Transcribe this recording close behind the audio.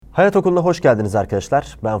Hayat Okulu'na hoş geldiniz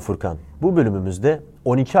arkadaşlar. Ben Furkan. Bu bölümümüzde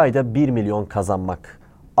 12 ayda 1 milyon kazanmak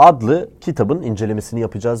adlı kitabın incelemesini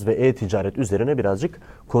yapacağız ve e-ticaret üzerine birazcık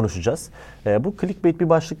konuşacağız. Bu clickbait bir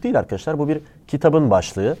başlık değil arkadaşlar. Bu bir kitabın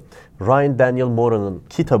başlığı. Ryan Daniel Moran'ın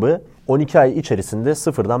kitabı 12 ay içerisinde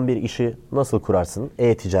sıfırdan bir işi nasıl kurarsın,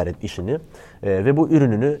 e-ticaret işini ve bu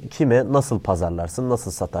ürününü kime nasıl pazarlarsın,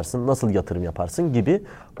 nasıl satarsın, nasıl yatırım yaparsın gibi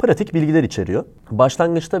pratik bilgiler içeriyor.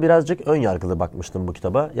 Başlangıçta birazcık ön yargılı bakmıştım bu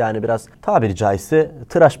kitaba. Yani biraz tabiri caizse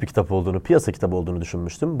tıraş bir kitap olduğunu, piyasa kitabı olduğunu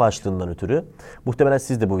düşünmüştüm başlığından ötürü. Muhtemelen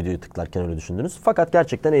siz de bu videoyu tıklarken öyle düşündünüz. Fakat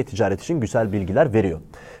gerçekten e-ticaret için güzel bilgiler veriyor.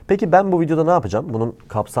 Peki ben bu videoda ne yapacağım? Bunun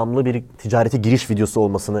kapsamlı bir ticarete giriş videosu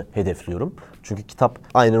olmasını hedefliyorum. Çünkü kitap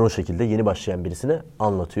aynen o şekilde yeni başlayan birisine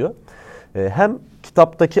anlatıyor. Hem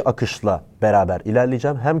kitaptaki akışla beraber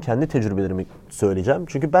ilerleyeceğim hem kendi tecrübelerimi söyleyeceğim.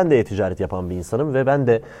 Çünkü ben de e-ticaret yapan bir insanım ve ben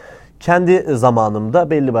de kendi zamanımda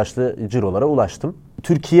belli başlı cirolara ulaştım.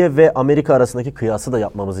 Türkiye ve Amerika arasındaki kıyası da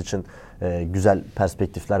yapmamız için güzel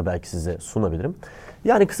perspektifler belki size sunabilirim.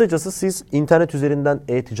 Yani kısacası siz internet üzerinden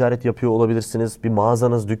e-ticaret yapıyor olabilirsiniz. Bir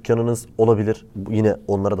mağazanız, dükkanınız olabilir. Yine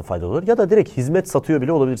onlara da faydalı olur. Ya da direkt hizmet satıyor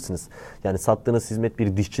bile olabilirsiniz. Yani sattığınız hizmet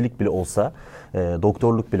bir dişçilik bile olsa,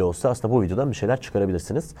 doktorluk bile olsa aslında bu videodan bir şeyler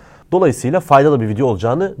çıkarabilirsiniz. Dolayısıyla faydalı bir video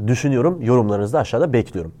olacağını düşünüyorum. Yorumlarınızı da aşağıda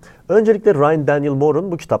bekliyorum. Öncelikle Ryan Daniel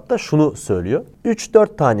Moran bu kitapta şunu söylüyor.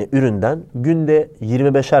 3-4 tane üründen günde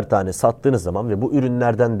 25'er tane sattığınız zaman ve bu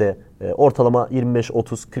ürünlerden de ortalama 25,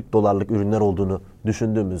 30, 40 dolarlık ürünler olduğunu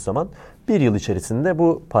düşündüğümüz zaman bir yıl içerisinde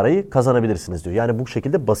bu parayı kazanabilirsiniz diyor. Yani bu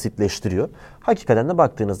şekilde basitleştiriyor. Hakikaten de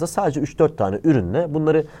baktığınızda sadece 3-4 tane ürünle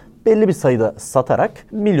bunları belli bir sayıda satarak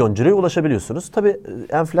milyon ciroya ulaşabiliyorsunuz. Tabii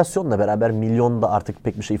enflasyonla beraber milyon da artık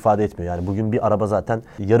pek bir şey ifade etmiyor. Yani bugün bir araba zaten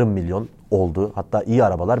yarım milyon oldu. Hatta iyi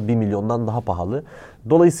arabalar 1 milyondan daha pahalı.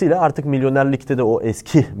 Dolayısıyla artık milyonerlikte de o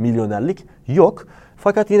eski milyonerlik yok.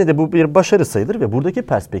 Fakat yine de bu bir başarı sayılır ve buradaki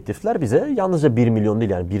perspektifler bize yalnızca 1 milyon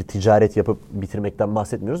değil, yani bir ticaret yapıp bitirmekten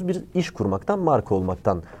bahsetmiyoruz. Bir iş kurmaktan, marka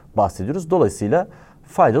olmaktan bahsediyoruz. Dolayısıyla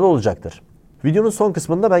faydalı olacaktır. Videonun son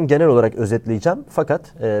kısmında ben genel olarak özetleyeceğim.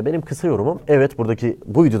 Fakat benim kısa yorumum, evet,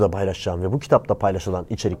 bu videoda paylaşacağım ve bu kitapta paylaşılan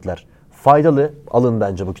içerikler faydalı. Alın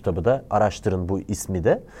bence bu kitabı da, araştırın bu ismi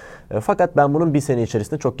de. Fakat ben bunun bir sene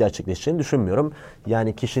içerisinde çok gerçekleşeceğini düşünmüyorum.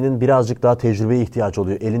 Yani kişinin birazcık daha tecrübeye ihtiyacı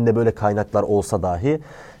oluyor. Elinde böyle kaynaklar olsa dahi.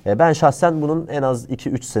 Ben şahsen bunun en az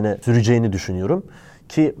 2-3 sene süreceğini düşünüyorum.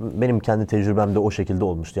 Ki benim kendi tecrübem de o şekilde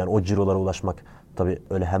olmuştu. Yani o cirolara ulaşmak tabii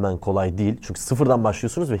öyle hemen kolay değil. Çünkü sıfırdan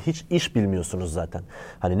başlıyorsunuz ve hiç iş bilmiyorsunuz zaten.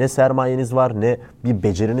 Hani ne sermayeniz var, ne bir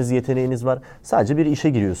beceriniz, yeteneğiniz var. Sadece bir işe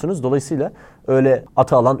giriyorsunuz. Dolayısıyla öyle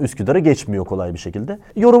atı alan Üsküdar'a geçmiyor kolay bir şekilde.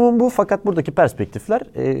 Yorumum bu, fakat buradaki perspektifler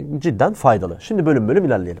cidden faydalı. Şimdi bölüm bölüm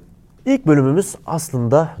ilerleyelim. İlk bölümümüz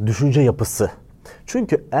aslında düşünce yapısı.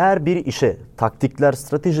 Çünkü eğer bir işe taktikler,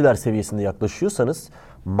 stratejiler seviyesinde yaklaşıyorsanız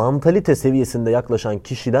mantalite seviyesinde yaklaşan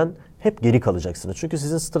kişiden hep geri kalacaksınız. Çünkü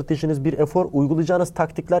sizin stratejiniz bir efor, uygulayacağınız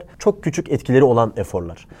taktikler çok küçük etkileri olan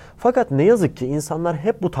eforlar. Fakat ne yazık ki insanlar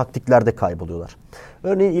hep bu taktiklerde kayboluyorlar.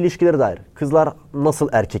 Örneğin ilişkilere dair. Kızlar nasıl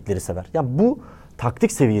erkekleri sever? Ya bu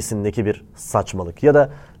taktik seviyesindeki bir saçmalık. Ya da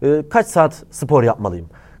kaç saat spor yapmalıyım?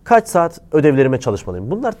 Kaç saat ödevlerime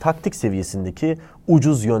çalışmalıyım? Bunlar taktik seviyesindeki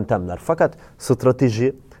ucuz yöntemler. Fakat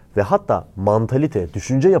strateji ve hatta mantalite,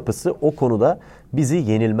 düşünce yapısı o konuda bizi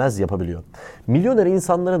yenilmez yapabiliyor. Milyoner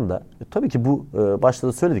insanların da tabii ki bu başta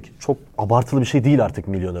da söyledik, çok abartılı bir şey değil artık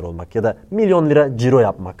milyoner olmak ya da milyon lira ciro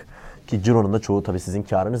yapmak. Ki cironun da çoğu tabii sizin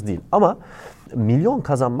karınız değil. Ama milyon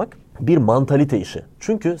kazanmak bir mantalite işi.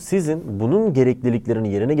 Çünkü sizin bunun gerekliliklerini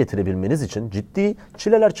yerine getirebilmeniz için ciddi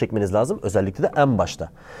çileler çekmeniz lazım. Özellikle de en başta.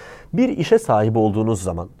 Bir işe sahip olduğunuz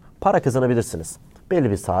zaman para kazanabilirsiniz.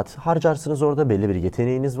 Belli bir saat harcarsınız orada, belli bir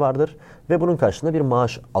yeteneğiniz vardır ve bunun karşılığında bir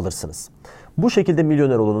maaş alırsınız. Bu şekilde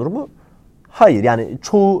milyoner olunur mu? Hayır, yani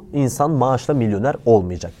çoğu insan maaşla milyoner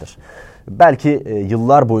olmayacaktır. Belki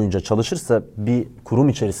yıllar boyunca çalışırsa, bir kurum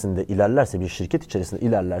içerisinde ilerlerse, bir şirket içerisinde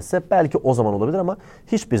ilerlerse belki o zaman olabilir ama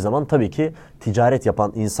hiçbir zaman tabii ki ticaret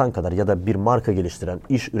yapan insan kadar ya da bir marka geliştiren,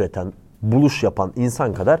 iş üreten, buluş yapan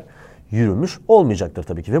insan kadar yürümüş olmayacaktır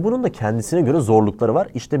tabii ki. Ve bunun da kendisine göre zorlukları var.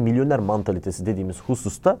 İşte milyoner mantalitesi dediğimiz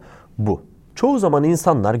hususta bu. Çoğu zaman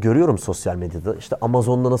insanlar, görüyorum sosyal medyada, işte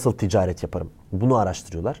Amazon'da nasıl ticaret yaparım, bunu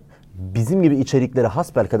araştırıyorlar. Bizim gibi içeriklere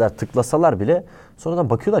hasbelkader tıklasalar bile sonradan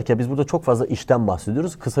bakıyorlar ki ya biz burada çok fazla işten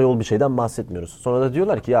bahsediyoruz, kısa yol bir şeyden bahsetmiyoruz. Sonra da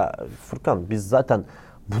diyorlar ki ya Furkan, biz zaten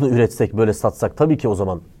bunu üretsek, böyle satsak tabii ki o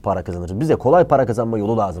zaman para kazanırız. Bize kolay para kazanma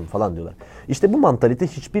yolu lazım falan diyorlar. İşte bu mantalite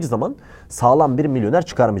hiçbir zaman sağlam bir milyoner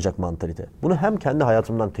çıkarmayacak mantalite. Bunu hem kendi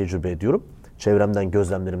hayatımdan tecrübe ediyorum, çevremden,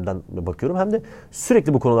 gözlemlerimden bakıyorum. Hem de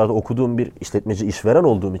sürekli bu konularda okuduğum bir işletmeci, işveren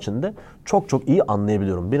olduğum için de çok çok iyi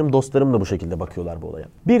anlayabiliyorum. Benim dostlarım da bu şekilde bakıyorlar bu olaya.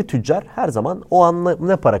 Bir tüccar her zaman o an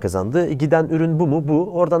ne para kazandı, giden ürün bu mu,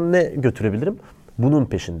 bu, oradan ne götürebilirim? Bunun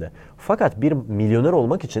peşinde. Fakat bir milyoner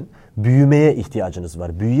olmak için büyümeye ihtiyacınız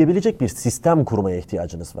var. Büyüyebilecek bir sistem kurmaya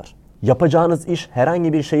ihtiyacınız var. Yapacağınız iş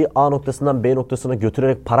herhangi bir şeyi A noktasından B noktasına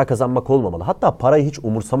götürerek para kazanmak olmamalı. Hatta parayı hiç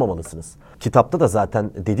umursamamalısınız. Kitapta da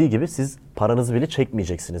zaten dediği gibi siz paranızı bile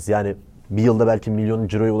çekmeyeceksiniz. Yani bir yılda belki milyon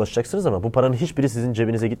ciroya ulaşacaksınız ama bu paranın hiçbiri sizin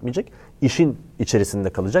cebinize gitmeyecek. İşin içerisinde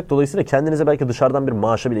kalacak. Dolayısıyla kendinize belki dışarıdan bir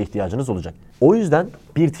maaşa bile ihtiyacınız olacak. O yüzden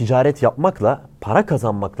bir ticaret yapmakla, para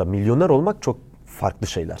kazanmakla milyoner olmak çok farklı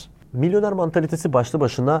şeyler. Milyoner mantalitesi başlı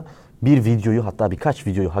başına bir videoyu, hatta birkaç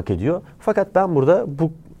videoyu hak ediyor. Fakat ben burada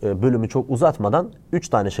bu bölümü çok uzatmadan 3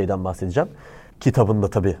 tane şeyden bahsedeceğim. Kitabında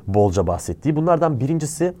tabii bolca bahsettiği. Bunlardan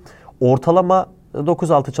birincisi, ortalama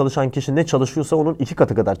 9-6 çalışan kişi ne çalışıyorsa onun 2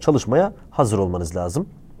 katı kadar çalışmaya hazır olmanız lazım.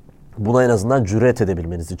 Buna en azından cüret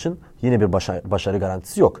edebilmeniz için yine bir başarı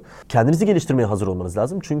garantisi yok. Kendinizi geliştirmeye hazır olmanız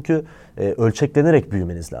lazım. Çünkü ölçeklenerek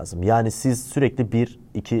büyümeniz lazım. Yani siz sürekli 1,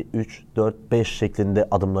 2, 3, 4, 5 şeklinde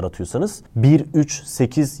adımlar atıyorsanız 1, 3,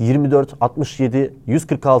 8, 24, 67,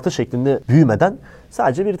 146 şeklinde büyümeden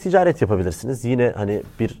sadece bir ticaret yapabilirsiniz. Yine hani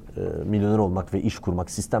bir milyoner olmak ve iş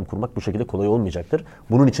kurmak, sistem kurmak bu şekilde kolay olmayacaktır.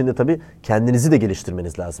 Bunun için de tabii kendinizi de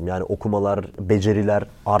geliştirmeniz lazım. Yani okumalar, beceriler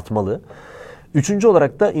artmalı. Üçüncü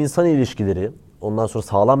olarak da insan ilişkileri, ondan sonra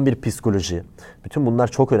sağlam bir psikoloji. Bütün bunlar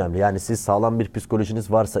çok önemli. Yani siz sağlam bir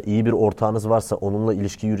psikolojiniz varsa, iyi bir ortağınız varsa, onunla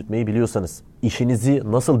ilişki yürütmeyi biliyorsanız,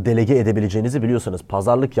 işinizi nasıl delege edebileceğinizi biliyorsanız,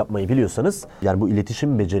 pazarlık yapmayı biliyorsanız, yani bu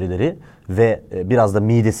iletişim becerileri ve biraz da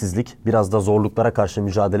midesizlik, biraz da zorluklara karşı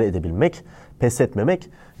mücadele edebilmek, pes etmemek.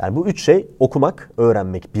 Yani bu 3 şey: okumak,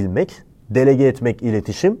 öğrenmek, bilmek, delege etmek,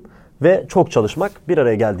 iletişim ve çok çalışmak bir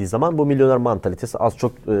araya geldiği zaman bu milyoner mantalitesi az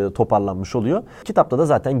çok toparlanmış oluyor. Kitapta da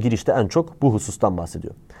zaten girişte en çok bu husustan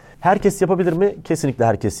bahsediyor. Herkes yapabilir mi? Kesinlikle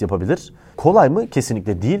herkes yapabilir. Kolay mı?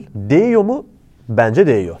 Kesinlikle değil. Değiyor mu? Bence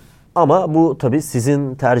değiyor. Ama bu tabii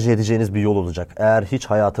sizin tercih edeceğiniz bir yol olacak. Eğer hiç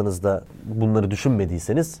hayatınızda bunları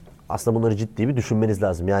düşünmediyseniz aslında bunları ciddi bir düşünmeniz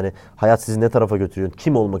lazım. Yani hayat sizi ne tarafa götürüyor?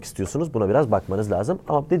 Kim olmak istiyorsunuz? Buna biraz bakmanız lazım.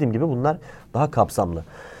 Ama dediğim gibi bunlar daha kapsamlı.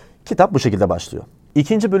 Kitap bu şekilde başlıyor.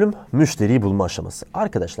 İkinci bölüm müşteriyi bulma aşaması.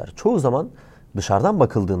 Arkadaşlar çoğu zaman dışarıdan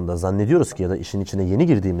bakıldığında zannediyoruz ki ya da işin içine yeni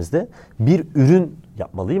girdiğimizde bir ürün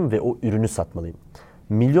yapmalıyım ve o ürünü satmalıyım.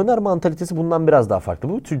 Milyoner mantalitesi bundan biraz daha farklı.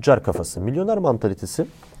 Bu tüccar kafası. Milyoner mantalitesi,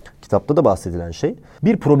 kitapta da bahsedilen şey,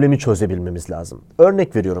 bir problemi çözebilmemiz lazım.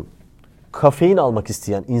 Örnek veriyorum. Kafein almak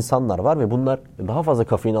isteyen insanlar var ve bunlar daha fazla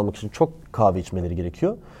kafein almak için çok kahve içmeleri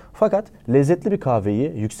gerekiyor. Fakat lezzetli bir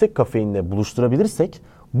kahveyi yüksek kafeinle buluşturabilirsek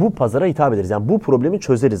bu pazara hitap ederiz. Yani bu problemi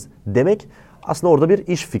çözeriz demek aslında orada bir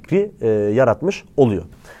iş fikri yaratmış oluyor.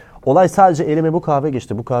 Olay sadece elime bu kahve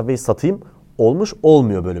geçti, bu kahveyi satayım olmuş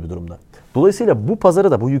olmuyor böyle bir durumda. Dolayısıyla bu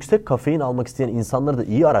pazarı da, bu yüksek kafein almak isteyen insanları da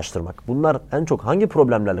iyi araştırmak. Bunlar en çok hangi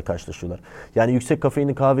problemlerle karşılaşıyorlar? Yani yüksek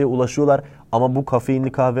kafeinli kahveye ulaşıyorlar ama bu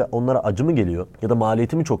kafeinli kahve onlara acı mı geliyor? Ya da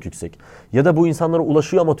maliyeti mi çok yüksek? Ya da bu insanlara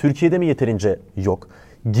ulaşıyor ama Türkiye'de mi yeterince yok?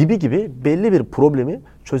 Gibi belli bir problemi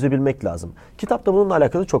çözebilmek lazım. Kitapta bununla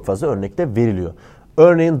alakalı çok fazla örnek de veriliyor.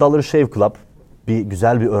 Örneğin Dollar Shave Club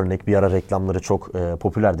güzel bir örnek. Bir ara reklamları çok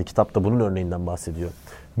popülerdi. Kitapta bunun örneğinden bahsediyor.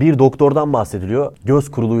 Bir doktordan bahsediliyor.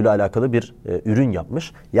 Göz kuruluğuyla alakalı bir ürün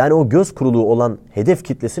yapmış. Yani o göz kuruluğu olan hedef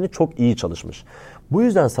kitlesini çok iyi çalışmış. Bu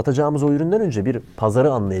yüzden satacağımız o üründen önce bir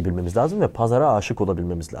pazarı anlayabilmemiz lazım ve pazara aşık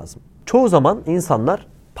olabilmemiz lazım. Çoğu zaman insanlar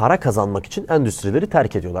para kazanmak için endüstrileri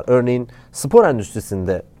terk ediyorlar. Örneğin spor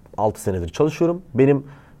endüstrisinde 6 senedir çalışıyorum. Benim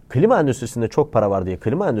klima endüstrisinde çok para var diye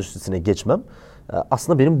klima endüstrisine geçmem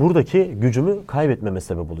aslında benim buradaki gücümü kaybetmeme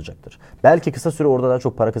sebep olacaktır. Belki kısa süre orada daha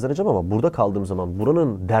çok para kazanacağım ama burada kaldığım zaman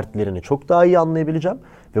buranın dertlerini çok daha iyi anlayabileceğim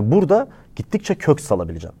ve burada gittikçe kök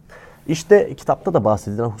salabileceğim. İşte kitapta da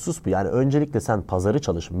bahsedilen husus bu. Yani öncelikle sen pazarı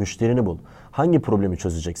çalış, müşterini bul. Hangi problemi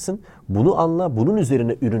çözeceksin? Bunu anla, bunun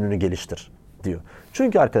üzerine ürününü geliştir diyor.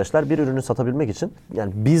 Çünkü arkadaşlar bir ürünü satabilmek için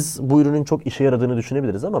yani biz bu ürünün çok işe yaradığını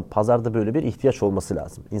düşünebiliriz ama pazarda böyle bir ihtiyaç olması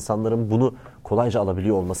lazım. İnsanların bunu kolayca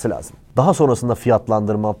alabiliyor olması lazım. Daha sonrasında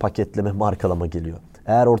fiyatlandırma, paketleme, markalama geliyor.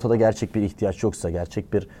 Eğer ortada gerçek bir ihtiyaç yoksa,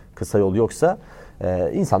 gerçek bir kısa yol yoksa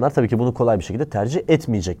insanlar tabii ki bunu kolay bir şekilde tercih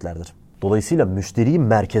etmeyeceklerdir. Dolayısıyla müşteriyi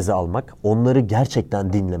merkeze almak, onları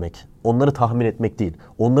gerçekten dinlemek, onları tahmin etmek değil,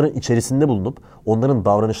 onların içerisinde bulunup onların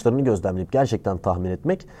davranışlarını gözlemleyip gerçekten tahmin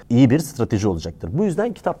etmek iyi bir strateji olacaktır. Bu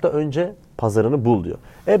yüzden kitapta önce pazarını bul diyor.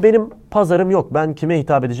 Benim pazarım yok, ben kime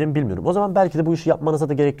hitap edeceğimi bilmiyorum. O zaman belki de bu işi yapmanıza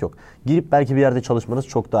da gerek yok. Girip belki bir yerde çalışmanız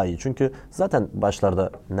çok daha iyi. Çünkü zaten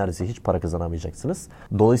başlarda neredeyse hiç para kazanamayacaksınız.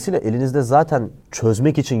 Dolayısıyla elinizde zaten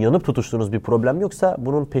çözmek için yanıp tutuştuğunuz bir problem yoksa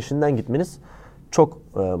bunun peşinden gitmeniz çok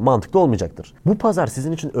mantıklı olmayacaktır. Bu pazar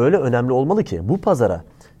sizin için öyle önemli olmalı ki bu pazara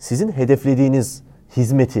sizin hedeflediğiniz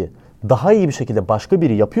hizmeti daha iyi bir şekilde başka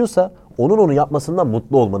biri yapıyorsa onun onu yapmasından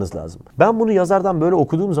mutlu olmanız lazım. Ben bunu yazardan böyle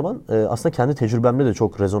okuduğum zaman aslında kendi tecrübemle de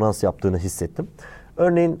çok rezonans yaptığını hissettim.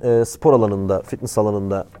 Örneğin spor alanında, fitness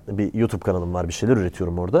alanında bir YouTube kanalım var. Bir şeyler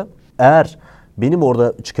üretiyorum orada. Eğer benim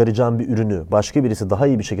orada çıkaracağım bir ürünü başka birisi daha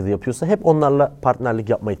iyi bir şekilde yapıyorsa hep onlarla partnerlik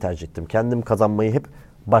yapmayı tercih ettim. Kendim kazanmayı hep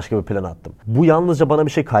başka bir plana attım. Bu yalnızca bana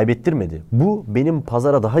bir şey kaybettirmedi. Bu benim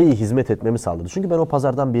pazara daha iyi hizmet etmemi sağladı. Çünkü ben o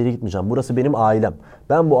pazardan bir yere gitmeyeceğim. Burası benim ailem.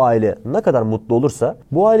 Ben bu aile ne kadar mutlu olursa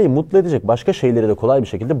bu aileyi mutlu edecek başka şeyleri de kolay bir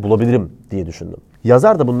şekilde bulabilirim diye düşündüm.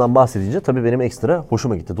 Yazar da bundan bahsedince tabii benim ekstra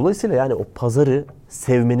hoşuma gitti. Dolayısıyla yani o pazarı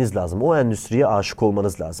sevmeniz lazım. O endüstriye aşık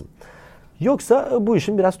olmanız lazım. Yoksa bu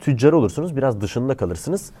işin biraz tüccarı olursunuz, biraz dışında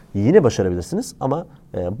kalırsınız. Yine başarabilirsiniz ama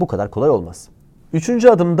bu kadar kolay olmaz. Üçüncü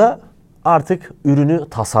adımda artık ürünü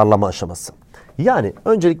tasarlama aşaması. Yani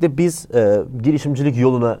öncelikle biz girişimcilik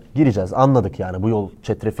yoluna gireceğiz. Anladık yani bu yol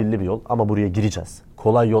çetrefilli bir yol ama buraya gireceğiz.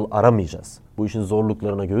 Kolay yol aramayacağız. Bu işin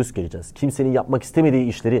zorluklarına göğüs gereceğiz. Kimsenin yapmak istemediği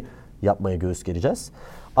işleri yapmaya göğüs gereceğiz.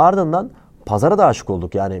 Ardından pazara da aşık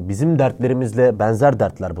olduk. Yani bizim dertlerimizle benzer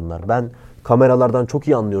dertler bunlar. Ben kameralardan çok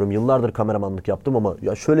iyi anlıyorum. Yıllardır kameramanlık yaptım ama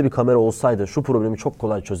ya şöyle bir kamera olsaydı şu problemi çok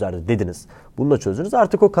kolay çözerdi dediniz. Bunu da çözdünüz.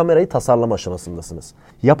 Artık o kamerayı tasarlama aşamasındasınız.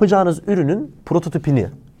 Yapacağınız ürünün prototipini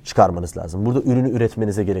çıkarmanız lazım. Burada ürünü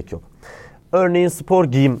üretmenize gerek yok. Örneğin spor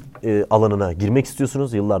giyim alanına girmek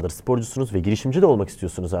istiyorsunuz. Yıllardır sporcusunuz ve girişimci de olmak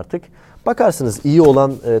istiyorsunuz artık. Bakarsınız iyi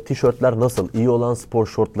olan tişörtler nasıl, iyi olan spor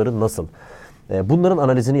şortları nasıl? Bunların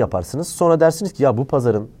analizini yaparsınız. Sonra dersiniz ki ya bu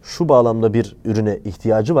pazarın şu bağlamda bir ürüne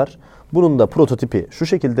ihtiyacı var. Bunun da prototipi şu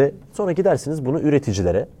şekilde. Sonra gidersiniz bunu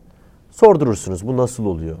üreticilere sordurursunuz. Bu nasıl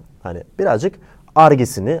oluyor? Hani birazcık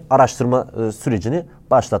Ar-Ge'sini, araştırma sürecini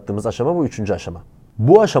başlattığımız aşama bu üçüncü aşama.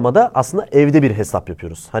 Bu aşamada aslında evde bir hesap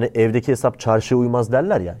yapıyoruz. Hani evdeki hesap çarşıya uymaz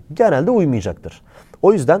derler ya. Genelde uymayacaktır.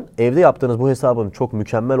 O yüzden evde yaptığınız bu hesabın çok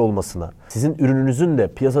mükemmel olmasına, sizin ürününüzün de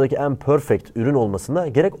piyasadaki en perfect ürün olmasına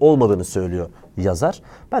gerek olmadığını söylüyor yazar.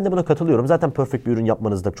 Ben de buna katılıyorum. Zaten perfect bir ürün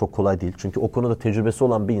yapmanız da çok kolay değil. Çünkü o konuda tecrübesi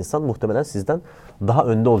olan bir insan muhtemelen sizden daha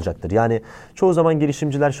önde olacaktır. Yani çoğu zaman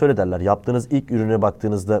girişimciler şöyle derler. Yaptığınız ilk ürüne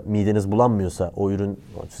baktığınızda mideniz bulanmıyorsa, o ürün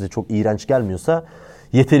size çok iğrenç gelmiyorsa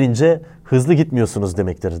yeterince hızlı gitmiyorsunuz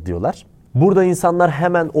demektir diyorlar. Burada insanlar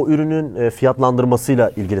hemen o ürünün fiyatlandırmasıyla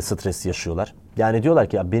ilgili stres yaşıyorlar. Yani diyorlar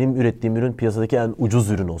ki ya benim ürettiğim ürün piyasadaki en ucuz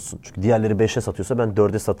ürün olsun. Çünkü diğerleri 5'e satıyorsa ben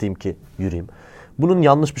 4'e satayım ki yürüyeyim. Bunun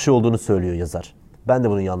yanlış bir şey olduğunu söylüyor yazar. Ben de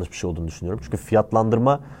bunun yanlış bir şey olduğunu düşünüyorum. Çünkü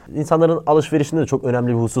fiyatlandırma insanların alışverişinde de çok önemli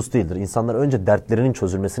bir husus değildir. İnsanlar önce dertlerinin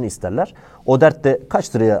çözülmesini isterler. O dert de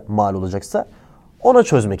kaç liraya mal olacaksa ona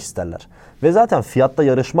çözmek isterler. Ve zaten fiyatta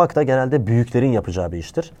yarışmak da genelde büyüklerin yapacağı bir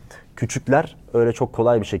iştir. Küçükler öyle çok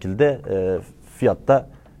kolay bir şekilde fiyatta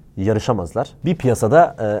yarışamazlar. Bir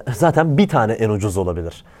piyasada zaten bir tane en ucuz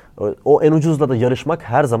olabilir. O en ucuzla da yarışmak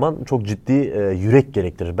her zaman çok ciddi yürek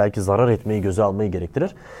gerektirir. Belki zarar etmeyi göze almayı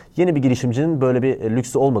gerektirir. Yeni bir girişimcinin böyle bir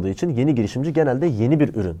lüksü olmadığı için yeni girişimci genelde yeni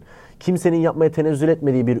bir ürün, kimsenin yapmaya tenezzül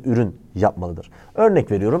etmediği bir ürün yapmalıdır.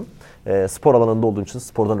 Örnek veriyorum, spor alanında olduğum için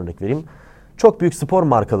spordan örnek vereyim. Çok büyük spor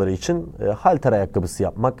markaları için halter ayakkabısı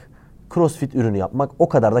yapmak, crossfit ürünü yapmak o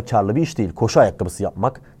kadar da karlı bir iş değil. Koşu ayakkabısı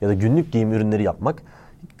yapmak ya da günlük giyim ürünleri yapmak,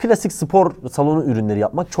 klasik spor salonu ürünleri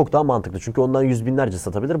yapmak çok daha mantıklı. Çünkü ondan yüz binlerce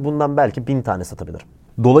satabilir, bundan belki 1000 tane satabilir.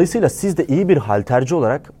 Dolayısıyla siz de iyi bir halterci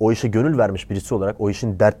olarak, o işe gönül vermiş birisi olarak, o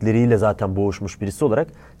işin dertleriyle zaten boğuşmuş birisi olarak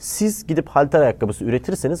siz gidip halter ayakkabısı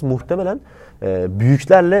üretirseniz muhtemelen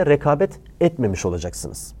büyüklerle rekabet etmemiş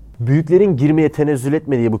olacaksınız. Büyüklerin girmeye tenezzül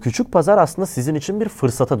etmediği bu küçük pazar aslında sizin için bir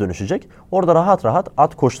fırsata dönüşecek. Orada rahat rahat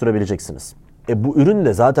at koşturabileceksiniz. Bu ürün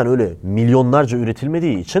de zaten öyle milyonlarca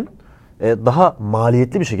üretilmediği için daha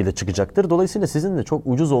maliyetli bir şekilde çıkacaktır. Dolayısıyla sizin de çok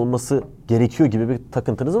ucuz olması gerekiyor gibi bir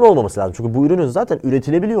takıntınızın olmaması lazım. Çünkü bu ürünün zaten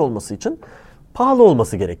üretilebiliyor olması için pahalı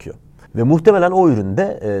olması gerekiyor. Ve muhtemelen o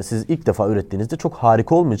üründe siz ilk defa ürettiğinizde çok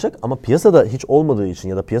harika olmayacak ama piyasada hiç olmadığı için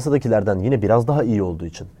ya da piyasadakilerden yine biraz daha iyi olduğu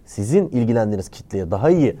için, sizin ilgilendiğiniz kitleye daha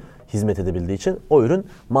iyi hizmet edebildiği için o ürün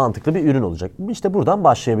mantıklı bir ürün olacak. İşte buradan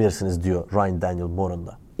başlayabilirsiniz diyor Ryan Daniel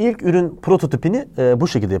Moran'da. İlk ürün prototipini bu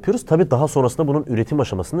şekilde yapıyoruz. Tabii daha sonrasında bunun üretim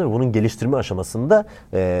aşamasında ve bunun geliştirme aşamasında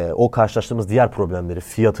o karşılaştığımız diğer problemleri,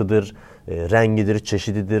 fiyatıdır, rengidir,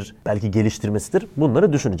 çeşididir, belki geliştirmesidir,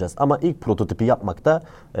 bunları düşüneceğiz. Ama ilk prototipi yapmak da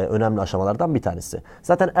önemli aşamalardan bir tanesi.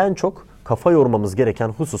 Zaten en çok kafa yormamız gereken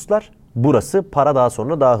hususlar burası. Para daha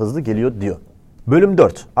sonra daha hızlı geliyor diyor. Bölüm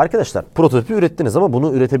 4. Arkadaşlar prototipi ürettiniz ama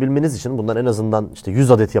bunu üretebilmeniz için, bundan en azından işte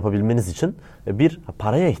 100 adet yapabilmeniz için bir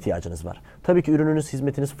paraya ihtiyacınız var. Tabii ki ürününüz,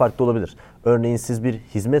 hizmetiniz farklı olabilir. Örneğin siz bir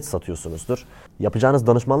hizmet satıyorsunuzdur. Yapacağınız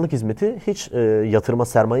danışmanlık hizmeti hiç yatırıma,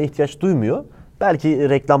 sermaye ihtiyaç duymuyor. Belki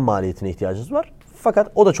reklam maliyetine ihtiyacınız var.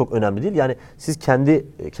 Fakat o da çok önemli değil. Yani siz kendi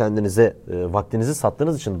kendinize vaktinizi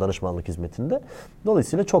sattığınız için danışmanlık hizmetinde,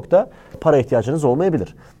 dolayısıyla çok da para ihtiyacınız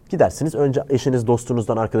olmayabilir. Gidersiniz önce eşiniz,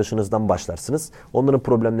 dostunuzdan, arkadaşınızdan başlarsınız. Onların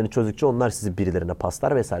problemlerini çözdükçe onlar sizi birilerine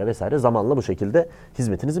paslar vesaire vesaire. Zamanla bu şekilde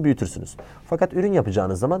hizmetinizi büyütürsünüz. Fakat ürün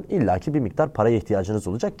yapacağınız zaman illaki bir miktar paraya ihtiyacınız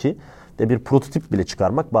olacak ki bir prototip bile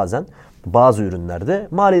çıkarmak bazen bazı ürünlerde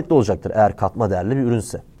maliyetli olacaktır eğer katma değerli bir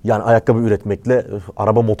ürünse. Yani ayakkabı üretmekle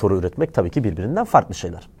araba motoru üretmek tabii ki birbirinden farklı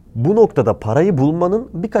şeyler. Bu noktada parayı bulmanın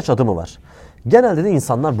birkaç adımı var. Genelde de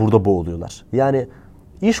insanlar burada boğuluyorlar. Yani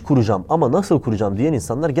iş kuracağım ama nasıl kuracağım diyen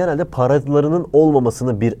insanlar genelde paralarının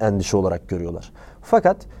olmamasını bir endişe olarak görüyorlar.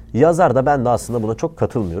 Fakat yazar da ben de aslında buna çok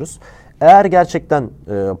katılmıyoruz. Eğer gerçekten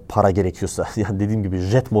para gerekiyorsa, yani dediğim gibi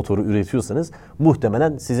jet motoru üretiyorsanız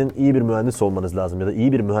muhtemelen sizin iyi bir mühendis olmanız lazım ya da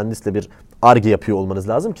iyi bir mühendisle bir Ar-Ge yapıyor olmanız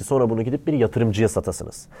lazım ki sonra bunu gidip bir yatırımcıya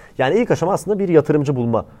satasınız. Yani ilk aşama aslında bir yatırımcı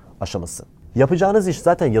bulma aşaması. Yapacağınız iş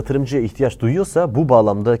zaten yatırımcıya ihtiyaç duyuyorsa bu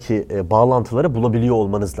bağlamdaki bağlantıları bulabiliyor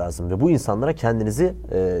olmanız lazım ve bu insanlara kendinizi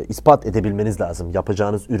ispat edebilmeniz lazım.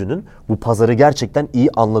 Yapacağınız ürünün bu pazarı gerçekten iyi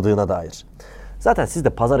anladığına dair. Zaten siz de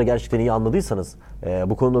pazarı gerçekten iyi anladıysanız,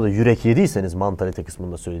 bu konuda da yürek yediyseniz mantalite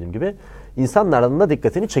kısmında söylediğim gibi insanların da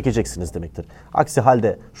dikkatini çekeceksiniz demektir. Aksi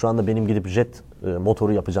halde şu anda benim gidip jet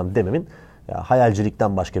motoru yapacağım dememin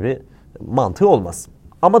hayalcilikten başka bir mantığı olmaz.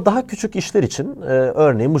 Ama daha küçük işler için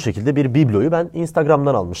örneğin bu şekilde bir bibloyu ben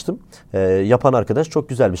Instagram'dan almıştım. Yapan arkadaş çok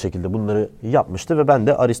güzel bir şekilde bunları yapmıştı ve ben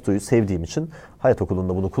de Aristo'yu sevdiğim için hayat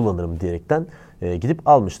okulunda bunu kullanırım diyerekten gidip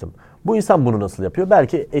almıştım. Bu insan bunu nasıl yapıyor?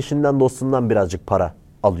 Belki eşinden dostundan birazcık para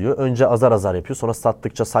alıyor. Önce azar azar yapıyor. Sonra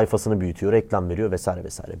sattıkça sayfasını büyütüyor. Reklam veriyor vesaire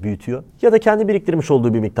vesaire büyütüyor. Ya da kendi biriktirmiş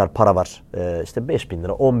olduğu bir miktar para var. İşte 5.000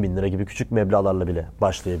 lira, 10.000 lira gibi küçük meblağlarla bile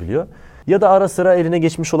başlayabiliyor. Ya da ara sıra eline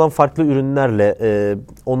geçmiş olan farklı ürünlerle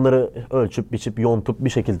onları ölçüp, biçip, yontup bir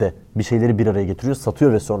şekilde bir şeyleri bir araya getiriyor,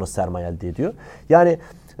 satıyor ve sonra sermaye elde ediyor. Yani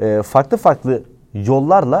farklı farklı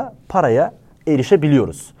yollarla paraya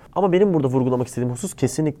erişebiliyoruz. Ama benim burada vurgulamak istediğim husus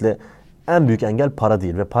kesinlikle en büyük engel para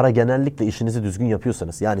değil ve para genellikle işinizi düzgün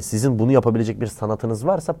yapıyorsanız, yani sizin bunu yapabilecek bir sanatınız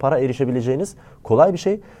varsa para erişebileceğiniz kolay bir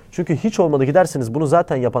şey. Çünkü hiç olmadı gidersiniz bunu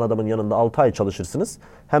zaten yapan adamın yanında 6 ay çalışırsınız.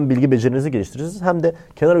 Hem bilgi becerinizi geliştirirsiniz hem de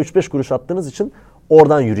kenara 3-5 kuruş attığınız için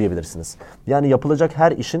oradan yürüyebilirsiniz. Yani yapılacak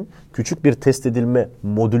her işin küçük bir test edilme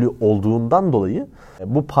modülü olduğundan dolayı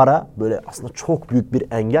bu para böyle aslında çok büyük bir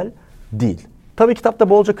engel değil. Tabii kitapta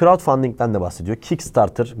bolca crowdfunding'den de bahsediyor.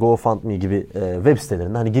 Kickstarter, GoFundMe gibi web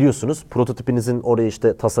sitelerinde hani giriyorsunuz, prototipinizin oraya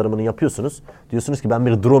işte tasarımını yapıyorsunuz. Diyorsunuz ki ben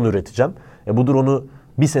bir drone üreteceğim. Bu drone'u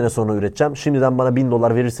bir sene sonra üreteceğim. Şimdiden bana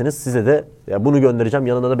 $1000 verirseniz size de bunu göndereceğim.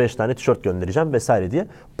 Yanına da 5 tane tişört göndereceğim vesaire diye.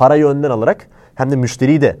 Parayı önden alarak hem de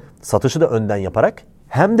müşteriyi de satışı da önden yaparak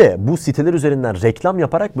hem de bu siteler üzerinden reklam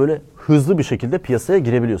yaparak böyle hızlı bir şekilde piyasaya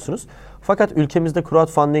girebiliyorsunuz. Fakat ülkemizde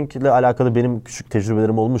crowdfunding ile alakalı benim küçük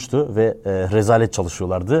tecrübelerim olmuştu ve rezalet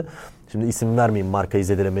çalışıyorlardı. Şimdi isim vermeyeyim, markayı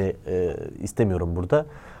zedelemeyi istemiyorum burada.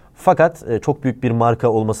 Fakat çok büyük bir marka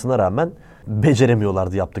olmasına rağmen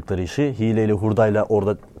beceremiyorlardı yaptıkları işi. Hileyle, hurdayla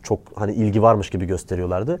orada çok hani ilgi varmış gibi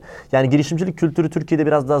gösteriyorlardı. Yani girişimcilik kültürü Türkiye'de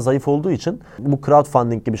biraz daha zayıf olduğu için bu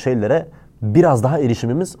crowdfunding gibi şeylere biraz daha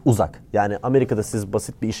erişimimiz uzak. Yani Amerika'da siz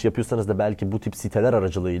basit bir iş yapıyorsanız da belki bu tip siteler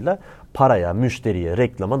aracılığıyla paraya, müşteriye,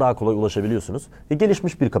 reklama daha kolay ulaşabiliyorsunuz.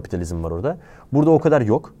 Gelişmiş bir kapitalizm var orada. Burada o kadar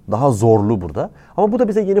yok. Daha zorlu burada. Ama bu da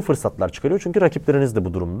bize yeni fırsatlar çıkarıyor. Çünkü rakipleriniz de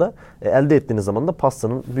bu durumda. Elde ettiğiniz zaman da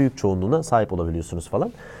pastanın büyük çoğunluğuna sahip olabiliyorsunuz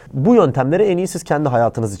falan. Bu yöntemleri en iyi siz kendi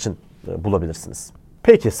hayatınız için bulabilirsiniz.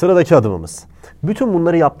 Peki sıradaki adımımız. Bütün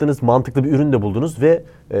bunları yaptığınız mantıklı bir ürün de buldunuz ve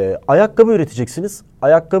ayakkabı üreteceksiniz.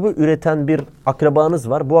 Ayakkabı üreten bir akrabanız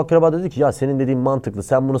var. Bu akraba dedi ki ya senin dediğin mantıklı.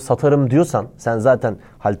 Sen bunu satarım diyorsan, sen zaten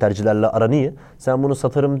haltercilerle aran iyi. Sen bunu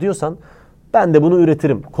satarım diyorsan ben de bunu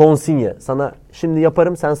üretirim. Konsinye. Sana şimdi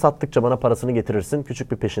yaparım, sen sattıkça bana parasını getirirsin.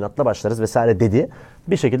 Küçük bir peşinatla başlarız vesaire dedi.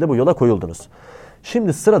 Bir şekilde bu yola koyuldunuz.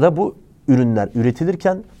 Şimdi sırada bu ürünler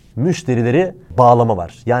üretilirken müşterileri bağlama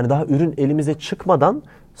var. Yani daha ürün elimize çıkmadan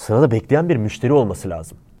sırada bekleyen bir müşteri olması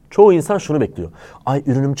lazım. Çoğu insan şunu bekliyor. Ay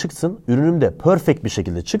ürünüm çıksın, ürünüm de perfect bir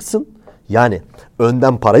şekilde çıksın. Yani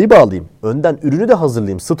önden parayı bağlayayım, önden ürünü de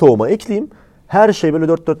hazırlayayım, stoğuma ekleyeyim. Her şey böyle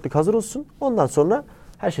dört dörtlük hazır olsun. Ondan sonra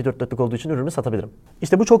her şey dört dörtlük olduğu için ürünü satabilirim.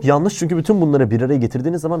 İşte bu çok yanlış çünkü bütün bunları bir araya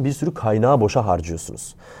getirdiğiniz zaman bir sürü kaynağı boşa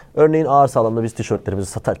harcıyorsunuz. Örneğin Ağır Sağlam'da biz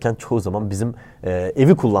tişörtlerimizi satarken çoğu zaman bizim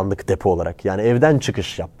evi kullandık depo olarak. Yani evden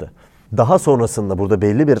çıkış yaptı. Daha sonrasında burada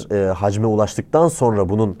belli bir hacme ulaştıktan sonra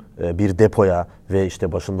bunun bir depoya ve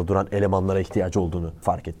işte başında duran elemanlara ihtiyacı olduğunu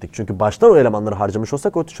fark ettik. Çünkü baştan o elemanları harcamış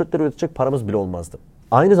olsak o tişörtleri üretecek paramız bile olmazdı.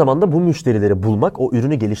 Aynı zamanda bu müşterileri bulmak o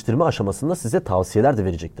ürünü geliştirme aşamasında size tavsiyeler de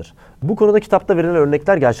verecektir. Bu konuda kitapta verilen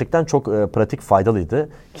örnekler gerçekten çok pratik, faydalıydı.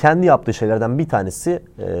 Kendi yaptığı şeylerden bir tanesi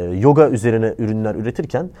yoga üzerine ürünler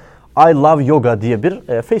üretirken I Love Yoga diye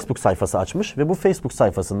bir Facebook sayfası açmış ve bu Facebook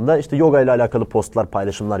sayfasında işte yoga ile alakalı postlar,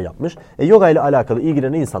 paylaşımlar yapmış. Yoga ile alakalı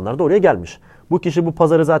ilgilenen insanlar da oraya gelmiş. Bu kişi bu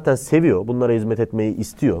pazarı zaten seviyor, bunlara hizmet etmeyi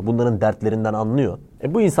istiyor, bunların dertlerinden anlıyor.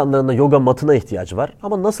 Bu insanların da yoga matına ihtiyacı var.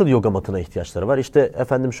 Ama nasıl yoga matına ihtiyaçları var? İşte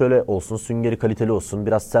efendim şöyle olsun, süngeri kaliteli olsun,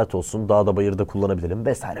 biraz sert olsun, dağda bayırda kullanabilelim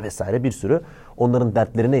vesaire vesaire bir sürü. Onların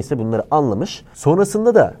dertleri neyse bunları anlamış.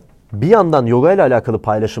 Sonrasında da bir yandan yoga ile alakalı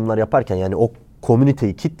paylaşımlar yaparken yani o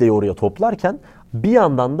komüniteyi, kitleyi oraya toplarken bir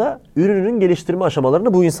yandan da ürününün geliştirme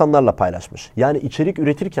aşamalarını bu insanlarla paylaşmış. Yani içerik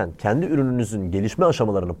üretirken kendi ürününüzün gelişme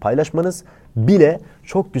aşamalarını paylaşmanız bile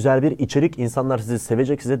çok güzel bir içerik. İnsanlar sizi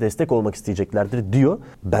sevecek, size destek olmak isteyeceklerdir diyor.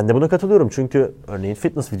 Ben de buna katılıyorum çünkü örneğin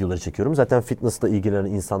fitness videoları çekiyorum. Zaten fitnessla ilgilenen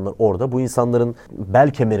insanlar orada. Bu insanların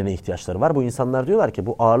bel kemerine ihtiyaçları var. Bu insanlar diyorlar ki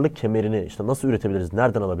bu ağırlık kemerini işte nasıl üretebiliriz,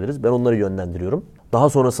 nereden alabiliriz? Ben onları yönlendiriyorum. Daha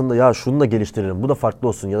sonrasında ya şunu da geliştirelim, bu da farklı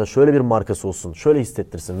olsun ya da şöyle bir markası olsun, şöyle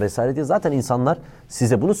hissettirsin vesaire diye zaten insanlar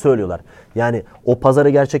size bunu söylüyorlar. Yani o pazarı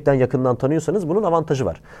gerçekten yakından tanıyorsanız bunun avantajı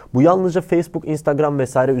var. Bu yalnızca Facebook, Instagram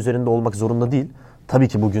vesaire üzerinde olmak zorunda değil. Tabii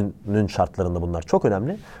ki bugünün şartlarında bunlar çok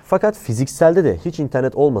önemli. Fakat fizikselde de hiç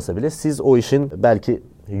internet olmasa bile siz o işin belki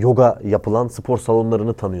yoga yapılan spor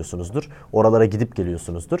salonlarını tanıyorsunuzdur. Oralara gidip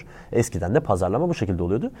geliyorsunuzdur. Eskiden de pazarlama bu şekilde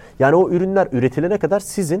oluyordu. Yani o ürünler üretilene kadar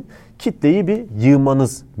sizin kitleyi bir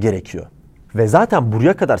yığmanız gerekiyor. Ve zaten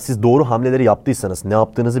buraya kadar siz doğru hamleleri yaptıysanız, ne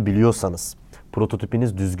yaptığınızı biliyorsanız,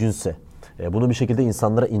 prototipiniz düzgünse, bunu bir şekilde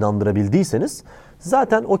insanlara inandırabildiyseniz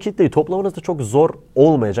zaten o kitleyi toplamanız da çok zor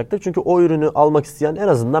olmayacaktır. Çünkü o ürünü almak isteyen en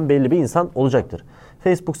azından belli bir insan olacaktır.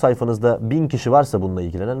 Facebook sayfanızda 1000 kişi varsa bununla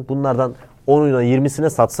ilgilenen, bunlardan 10'una 20'sine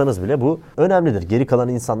satsanız bile bu önemlidir. Geri kalan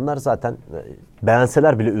insanlar zaten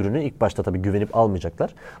beğenseler bile ürünü ilk başta tabii güvenip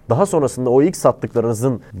almayacaklar. Daha sonrasında o ilk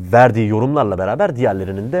sattıklarınızın verdiği yorumlarla beraber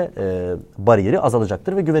diğerlerinin de bariyeri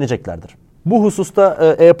azalacaktır ve güveneceklerdir. Bu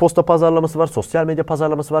hususta e-posta pazarlaması var, sosyal medya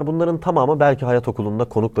pazarlaması var. Bunların tamamı belki Hayat Okulu'nda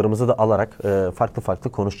konuklarımızı da alarak farklı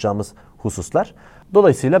farklı konuşacağımız hususlar.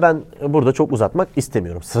 Dolayısıyla ben burada çok uzatmak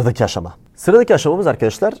istemiyorum. Sıradaki aşama. Sıradaki aşamamız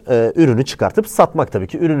arkadaşlar ürünü çıkartıp satmak tabii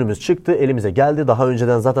ki. Ürünümüz çıktı, elimize geldi. Daha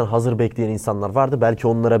önceden zaten hazır bekleyen insanlar vardı. Belki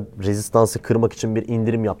onlara rezistansı kırmak için bir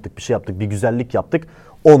indirim yaptık, bir şey yaptık, bir güzellik yaptık.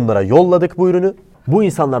 Onlara yolladık bu ürünü. Bu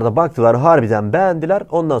insanlar da baktılar, harbiden beğendiler.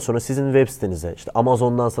 Ondan sonra sizin web sitenize, işte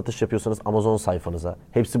Amazon'dan satış yapıyorsanız Amazon sayfanıza,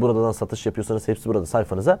 Hepsi Burada'dan satış yapıyorsanız Hepsi Burada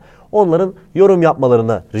sayfanıza onların yorum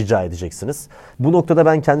yapmalarını rica edeceksiniz. Bu noktada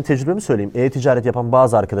ben kendi tecrübemi söyleyeyim. E-ticaret yapan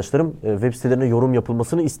bazı arkadaşlarım web sitelerine yorum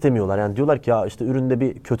yapılmasını istemiyorlar. Yani diyorlar ki ya işte üründe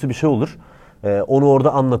bir kötü bir şey olur, onu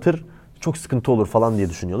orada anlatır, çok sıkıntı olur falan diye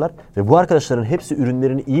düşünüyorlar. Ve bu arkadaşların hepsi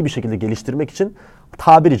ürünlerini iyi bir şekilde geliştirmek için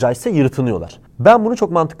tabiri caizse yırtınıyorlar. Ben bunu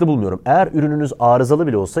çok mantıklı bulmuyorum. Eğer ürününüz arızalı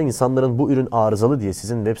bile olsa insanların bu ürün arızalı diye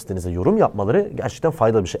sizin web sitenize yorum yapmaları gerçekten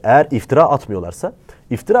faydalı bir şey. Eğer iftira atmıyorlarsa,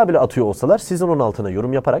 iftira bile atıyor olsalar sizin onun altına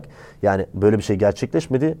yorum yaparak yani böyle bir şey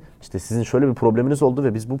gerçekleşmedi, işte sizin şöyle bir probleminiz oldu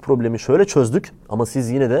ve biz bu problemi şöyle çözdük ama siz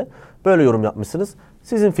yine de böyle yorum yapmışsınız.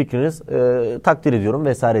 Sizin fikriniz takdir ediyorum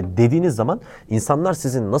vesaire dediğiniz zaman insanlar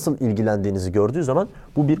sizin nasıl ilgilendiğinizi gördüğü zaman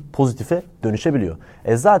bu bir pozitife dönüşebiliyor.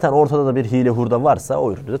 Zaten ortada da bir hile hurda varsa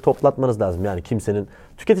o ürünü de toplatmanız lazım. Yani kimsenin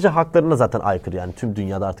tüketici haklarına zaten aykırı. Yani tüm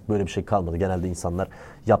dünyada artık böyle bir şey kalmadı. Genelde insanlar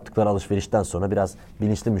yaptıkları alışverişten sonra biraz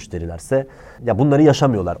bilinçli müşterilerse ya bunları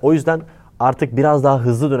yaşamıyorlar. O yüzden artık biraz daha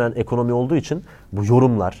hızlı dönen ekonomi olduğu için bu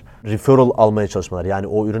yorumlar, referral almaya çalışmalar yani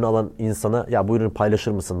o ürünü alan insana ya bu ürünü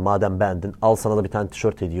paylaşır mısın madem beğendin al sana da bir tane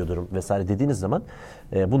tişört hediye ediyorum vesaire dediğiniz zaman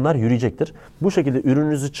bunlar yürüyecektir. Bu şekilde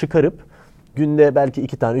ürününüzü çıkarıp günde belki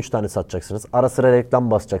 2 tane 3 tane satacaksınız. Ara sıra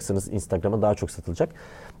reklam basacaksınız Instagram'a daha çok satılacak.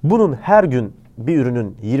 Bunun her gün bir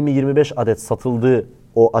ürünün 20-25 adet satıldığı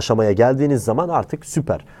o aşamaya geldiğiniz zaman artık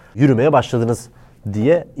süper. Yürümeye başladınız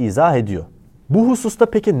diye izah ediyor. Bu hususta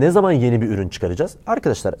peki ne zaman yeni bir ürün çıkaracağız?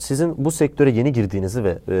 Arkadaşlar sizin bu sektöre yeni girdiğinizi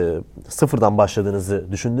ve sıfırdan başladığınızı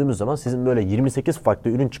düşündüğümüz zaman sizin böyle 28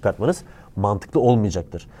 farklı ürün çıkartmanız mantıklı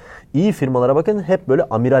olmayacaktır. İyi firmalara bakın, hep böyle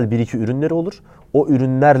amiral 1-2 ürünleri olur. O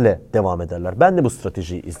ürünlerle devam ederler. Ben de bu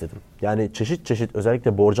stratejiyi izledim. Yani çeşit çeşit,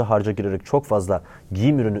 özellikle borca harca girerek çok fazla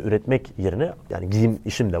giyim ürünü üretmek yerine, yani giyim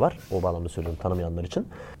işim de var, o bağlamda söylüyorum tanımayanlar için.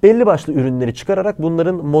 Belli başlı ürünleri çıkararak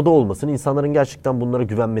bunların moda olmasını, insanların gerçekten bunlara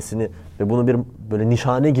güvenmesini ve bunu bir böyle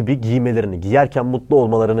nişane gibi giymelerini, giyerken mutlu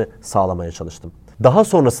olmalarını sağlamaya çalıştım. Daha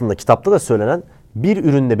sonrasında kitapta da söylenen, bir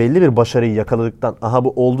üründe belli bir başarıyı yakaladıktan, aha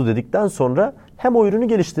bu oldu dedikten sonra hem o ürünü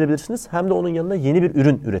geliştirebilirsiniz hem de onun yanına yeni bir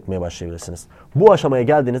ürün üretmeye başlayabilirsiniz. Bu aşamaya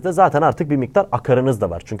geldiğinizde zaten artık bir miktar akarınız da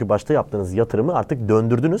var. Çünkü başta yaptığınız yatırımı artık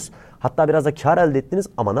döndürdünüz. Hatta biraz da kar elde ettiniz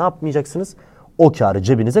ama ne yapmayacaksınız? O karı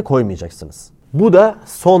cebinize koymayacaksınız. Bu da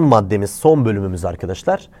son maddemiz, son bölümümüz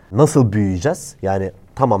arkadaşlar. Nasıl büyüyeceğiz? Yani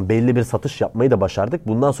tamam, belli bir satış yapmayı da başardık.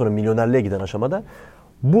 Bundan sonra milyonerliğe giden aşamada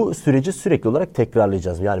bu süreci sürekli olarak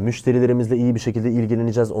tekrarlayacağız. Yani müşterilerimizle iyi bir şekilde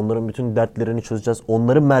ilgileneceğiz. Onların bütün dertlerini çözeceğiz.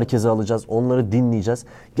 Onları merkeze alacağız. Onları dinleyeceğiz.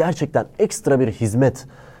 Gerçekten ekstra bir hizmet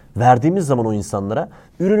verdiğimiz zaman o insanlara,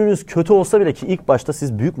 ürününüz kötü olsa bile, ki ilk başta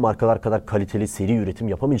siz büyük markalar kadar kaliteli seri üretim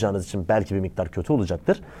yapamayacağınız için belki bir miktar kötü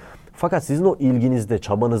olacaktır. Fakat sizin o ilginizde,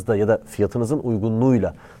 çabanızda ya da fiyatınızın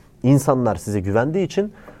uygunluğuyla insanlar size güvendiği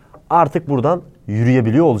için artık buradan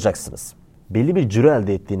yürüyebiliyor olacaksınız. Belli bir ciro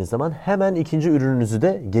elde ettiğiniz zaman hemen ikinci ürününüzü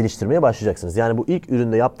de geliştirmeye başlayacaksınız. Yani bu ilk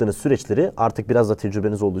üründe yaptığınız süreçleri artık biraz da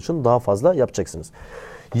tecrübeniz olduğu için daha fazla yapacaksınız.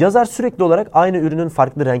 Yazar sürekli olarak aynı ürünün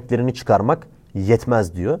farklı renklerini çıkarmak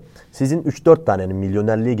yetmez diyor. Sizin 3-4 tane, yani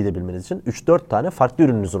milyonerliğe gidebilmeniz için 3-4 tane farklı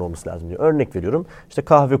ürününüzün olması lazım diyor. Örnek veriyorum, işte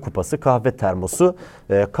kahve kupası, kahve termosu,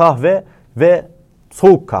 kahve ve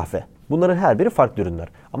soğuk kahve. Bunların her biri farklı ürünler.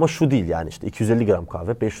 Ama şu değil, yani işte 250 gram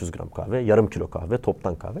kahve, 500 gram kahve, yarım kilo kahve,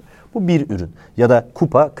 toptan kahve. Bu bir ürün. Ya da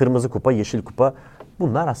kupa, kırmızı kupa, yeşil kupa.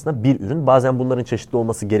 Bunlar aslında bir ürün. Bazen bunların çeşitli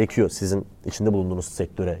olması gerekiyor sizin içinde bulunduğunuz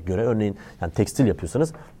sektöre göre. Örneğin yani tekstil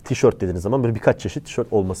yapıyorsanız tişört dediğiniz zaman böyle birkaç çeşit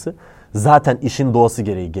tişört olması zaten işin doğası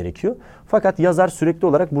gereği gerekiyor. Fakat yazar sürekli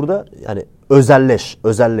olarak burada yani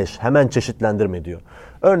özelleş, hemen çeşitlendirme diyor.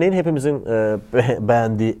 Örneğin hepimizin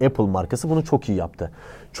beğendiği Apple markası bunu çok iyi yaptı.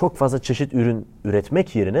 Çok fazla çeşit ürün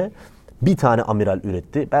üretmek yerine bir tane amiral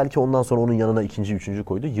üretti. Belki ondan sonra onun yanına ikinci, üçüncü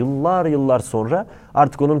koydu. Yıllar sonra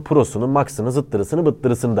artık onun prosunu, max'ını, zıttırısını,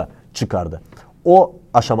 bıttırısını da çıkardı. O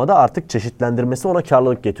aşamada artık çeşitlendirmesi ona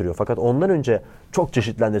karlılık getiriyor. Fakat ondan önce çok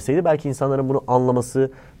çeşitlendirseydi belki insanların bunu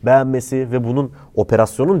anlaması, beğenmesi ve bunun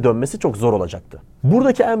operasyonun dönmesi çok zor olacaktı.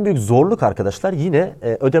 Buradaki en büyük zorluk arkadaşlar yine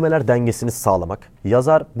ödemeler dengesini sağlamak.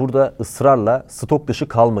 Yazar burada ısrarla stok dışı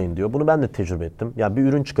kalmayın diyor. Bunu ben de tecrübe ettim. Yani bir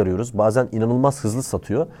ürün çıkarıyoruz. Bazen inanılmaz hızlı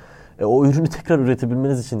satıyor. O ürünü tekrar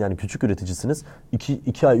üretebilmeniz için, yani küçük üreticisiniz,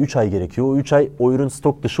 2 ay 3 ay gerekiyor. O 3 ay o ürün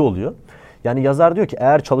stok dışı oluyor. Yani yazar diyor ki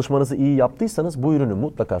eğer çalışmanızı iyi yaptıysanız bu ürünü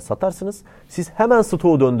mutlaka satarsınız. Siz hemen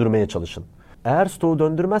stoğu döndürmeye çalışın. Eğer stoğu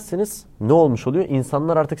döndürmezseniz ne olmuş oluyor?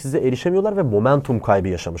 İnsanlar artık size erişemiyorlar ve momentum kaybı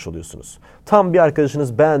yaşamış oluyorsunuz. Tam bir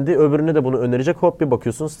arkadaşınız beğendi, öbürüne de bunu önerecek. Hop bir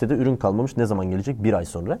bakıyorsunuz sitede ürün kalmamış. Ne zaman gelecek? 1 ay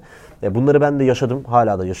sonra. Bunları ben de yaşadım.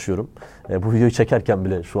 Hala da yaşıyorum. Bu videoyu çekerken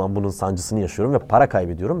bile şu an bunun sancısını yaşıyorum ve para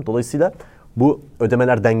kaybediyorum. Dolayısıyla bu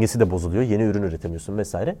ödemeler dengesi de bozuluyor. Yeni ürün üretemiyorsun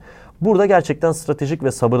vesaire. Burada gerçekten stratejik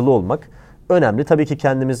ve sabırlı olmak önemli. Tabii ki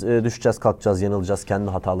kendimiz düşeceğiz, kalkacağız, yanılacağız, kendi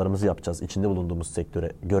hatalarımızı yapacağız içinde bulunduğumuz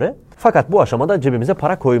sektöre göre. Fakat bu aşamada cebimize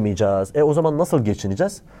para koymayacağız. O zaman nasıl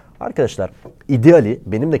geçineceğiz? Arkadaşlar ideali,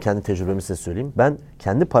 benim de kendi tecrübemi size söyleyeyim. Ben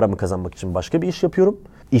kendi paramı kazanmak için başka bir iş yapıyorum.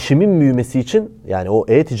 İşimin büyümesi için, yani o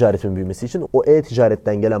e-ticaretimin büyümesi için o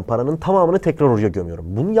e-ticaretten gelen paranın tamamını tekrar oraya gömüyorum.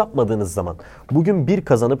 Bunu yapmadığınız zaman bugün bir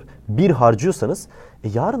kazanıp bir harcıyorsanız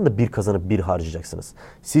yarın da bir kazanıp bir harcayacaksınız.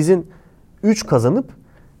 Sizin 3 kazanıp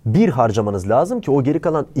bir harcamanız lazım ki o geri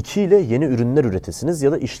kalan 2 ile yeni ürünler üretesiniz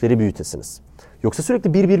ya da işleri büyütesiniz. Yoksa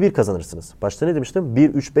sürekli 1 kazanırsınız. Başta ne demiştim? 1,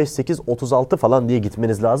 3, 5, 8, 36 falan diye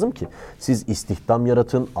gitmeniz lazım ki siz istihdam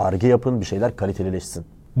yaratın, Ar-Ge yapın, bir şeyler kalitelileşsin.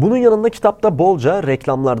 Bunun yanında kitapta bolca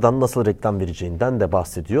reklamlardan, nasıl reklam vereceğinden de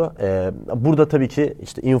bahsediyor. Burada tabii ki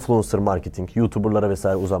işte influencer marketing, YouTuber'lara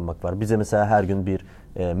vesaire uzanmak var. Bize mesela her gün bir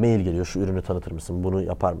mail geliyor. Şu ürünü tanıtır mısın? Bunu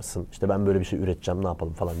yapar mısın? İşte ben böyle bir şey üreteceğim, ne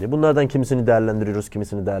yapalım falan diye. Bunlardan kimisini değerlendiriyoruz,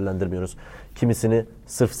 kimisini değerlendirmiyoruz. Kimisini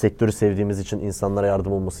sırf sektörü sevdiğimiz için, insanlara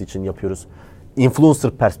yardım olması için yapıyoruz.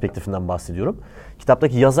 Influencer perspektifinden bahsediyorum.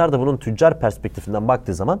 Kitaptaki yazar da bunun tüccar perspektifinden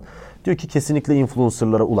baktığı zaman diyor ki kesinlikle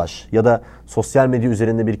influencerlara ulaş ya da sosyal medya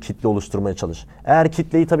üzerinde bir kitle oluşturmaya çalış. Eğer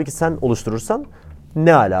kitleyi tabii ki sen oluşturursan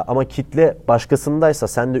ne ala, ama kitle başkasındaysa,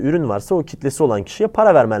 sende ürün varsa o kitlesi olan kişiye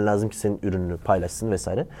para vermen lazım ki senin ürününü paylaşsın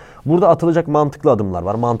vesaire. Burada atılacak mantıklı adımlar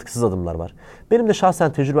var, mantıksız adımlar var. Benim de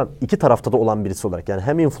şahsen tecrübem iki tarafta da olan birisi olarak, yani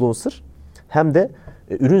hem influencer hem de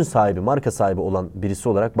ürün sahibi, marka sahibi olan birisi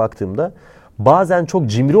olarak baktığımda bazen çok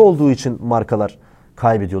cimri olduğu için markalar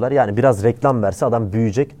kaybediyorlar. Yani biraz reklam verse adam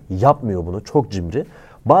büyüyecek. Yapmıyor bunu. Çok cimri.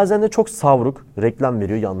 Bazen de çok savruk reklam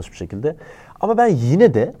veriyor yanlış bir şekilde. Ama ben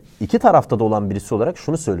yine de iki tarafta da olan birisi olarak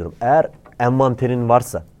şunu söylüyorum. Eğer envanterin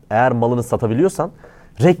varsa, eğer malını satabiliyorsan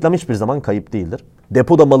reklam hiçbir zaman kayıp değildir.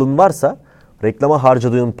 Depoda malın varsa reklama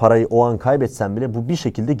harcadığın parayı o an kaybetsen bile bu bir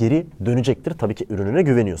şekilde geri dönecektir. Tabii ki ürününe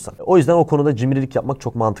güveniyorsan. O yüzden o konuda cimrilik yapmak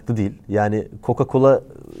çok mantıklı değil. Yani Coca-Cola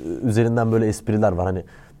üzerinden böyle espriler var. Hani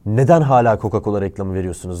neden hala Coca-Cola reklamı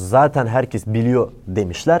veriyorsunuz? Zaten herkes biliyor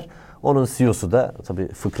demişler. Onun CEO'su da tabii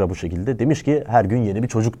fıkra bu şekilde demiş ki her gün yeni bir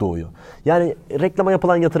çocuk doğuyor. Yani reklama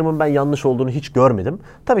yapılan yatırımın ben yanlış olduğunu hiç görmedim.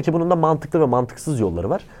 Tabii ki bunun da mantıklı ve mantıksız yolları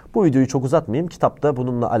var. Bu videoyu çok uzatmayayım. Kitapta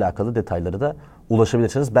bununla alakalı detayları da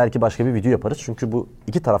ulaşabilirsiniz. Belki başka bir video yaparız. Çünkü bu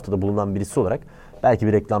iki tarafta da bulunan birisi olarak belki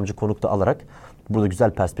bir reklamcı konuk da alarak burada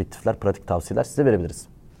güzel perspektifler, pratik tavsiyeler size verebiliriz.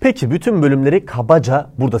 Peki bütün bölümleri kabaca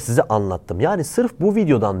burada size anlattım. Yani sırf bu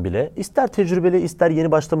videodan bile ister tecrübeli ister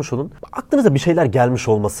yeni başlamış olun aklınıza bir şeyler gelmiş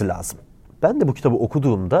olması lazım. Ben de bu kitabı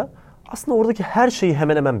okuduğumda aslında oradaki her şeyi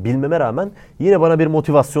hemen hemen bilmeme rağmen yine bana bir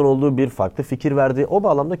motivasyon olduğu bir farklı fikir verdi. O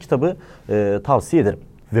bağlamda kitabı tavsiye ederim.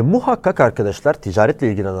 Ve muhakkak arkadaşlar,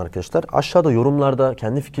 ticaretle ilgilenen arkadaşlar aşağıda yorumlarda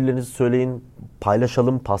kendi fikirlerinizi söyleyin,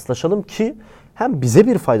 paylaşalım, paslaşalım ki hem bize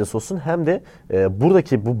bir faydası olsun hem de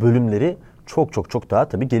buradaki bu bölümleri çok daha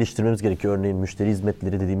tabii geliştirmemiz gerekiyor. Örneğin müşteri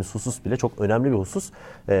hizmetleri dediğimiz husus bile çok önemli bir husus.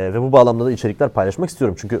 Ve bu bağlamda da içerikler paylaşmak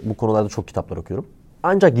istiyorum. Çünkü bu konularda çok kitaplar okuyorum.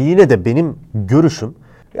 Ancak yine de benim görüşüm,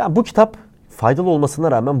 ya bu kitap faydalı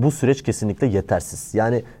olmasına rağmen bu süreç kesinlikle yetersiz.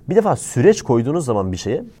 Yani bir defa süreç koyduğunuz zaman bir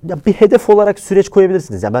şeye, ya bir hedef olarak süreç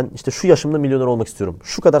koyabilirsiniz. Ya ben işte şu yaşımda milyoner olmak istiyorum.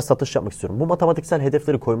 Şu kadar satış yapmak istiyorum. Bu matematiksel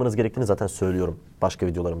hedefleri koymanız gerektiğini zaten söylüyorum başka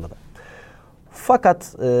videolarımda da.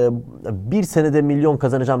 Fakat bir senede milyon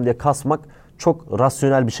kazanacağım diye kasmak çok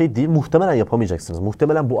rasyonel bir şey değil. Muhtemelen yapamayacaksınız.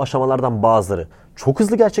 Muhtemelen bu aşamalardan bazıları çok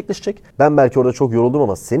hızlı gerçekleşecek. Ben belki orada çok yoruldum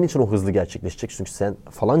ama senin için o hızlı gerçekleşecek. Çünkü sen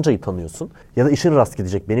falancayı tanıyorsun. Ya da işin rast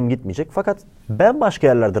gidecek, benim gitmeyecek. Fakat ben başka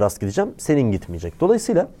yerlerde rast gideceğim, senin gitmeyecek.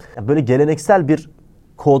 Dolayısıyla böyle geleneksel bir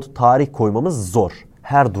kod, tarih koymamız zor.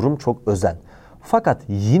 Her durum çok özel. Fakat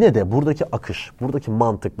yine de buradaki akış, buradaki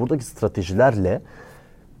mantık, buradaki stratejilerle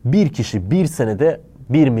bir kişi bir senede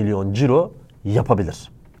 1 milyon ciro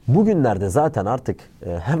yapabilir. Bugünlerde zaten artık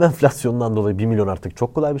hem enflasyondan dolayı 1 milyon artık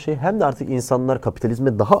çok kolay bir şey. Hem de artık insanlar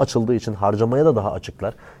kapitalizme daha açıldığı için harcamaya da daha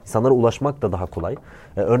açıklar. İnsanlara ulaşmak da daha kolay.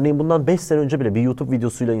 Örneğin bundan 5 sene önce bile bir YouTube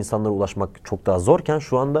videosuyla insanlara ulaşmak çok daha zorken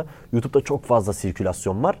şu anda YouTube'da çok fazla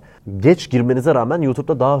sirkülasyon var. Geç girmenize rağmen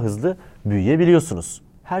YouTube'da daha hızlı büyüyebiliyorsunuz.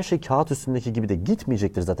 Her şey kağıt üstündeki gibi de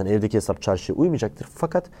gitmeyecektir zaten. Evdeki hesap çarşıya uymayacaktır.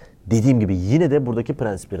 Fakat dediğim gibi yine de buradaki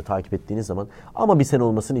prensipleri takip ettiğiniz zaman ama bir sene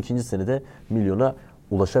olmasın ikinci senede milyona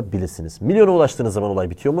ulaşabilirsiniz. Milyona ulaştığınız zaman olay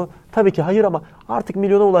bitiyor mu? Tabii ki hayır ama artık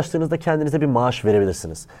milyona ulaştığınızda kendinize bir maaş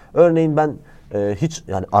verebilirsiniz. Örneğin ben hiç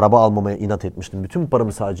yani araba almamaya inat etmiştim. Bütün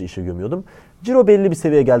paramı sadece işe gömüyordum. Ciro belli bir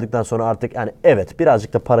seviyeye geldikten sonra artık yani evet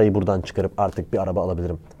birazcık da parayı buradan çıkarıp artık bir araba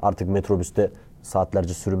alabilirim. Artık metrobüste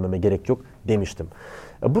saatlerce sürünmeme gerek yok demiştim.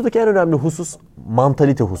 Buradaki en önemli husus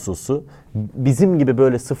mantalite hususu. Bizim gibi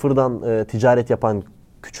böyle sıfırdan ticaret yapan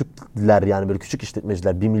küçükler yani böyle küçük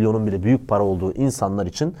işletmeciler 1 milyonun bile büyük para olduğu insanlar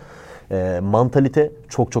için mantalite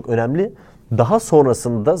çok önemli. Daha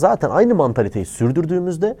sonrasında zaten aynı mantaliteyi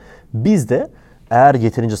sürdürdüğümüzde biz de eğer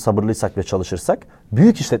yeterince sabırlıysak ve çalışırsak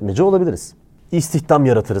büyük işletmeci olabiliriz. İstihdam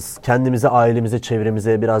yaratırız. Kendimize, ailemize,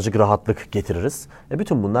 çevremize birazcık rahatlık getiririz.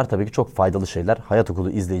 Bütün bunlar tabii ki çok faydalı şeyler. Hayat Okulu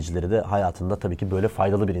izleyicileri de hayatında tabii ki böyle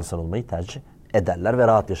faydalı bir insan olmayı tercih ederler ve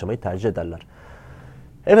rahat yaşamayı tercih ederler.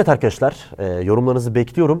 Evet arkadaşlar, yorumlarınızı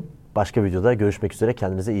bekliyorum. Başka videoda görüşmek üzere.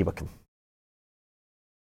 Kendinize iyi bakın.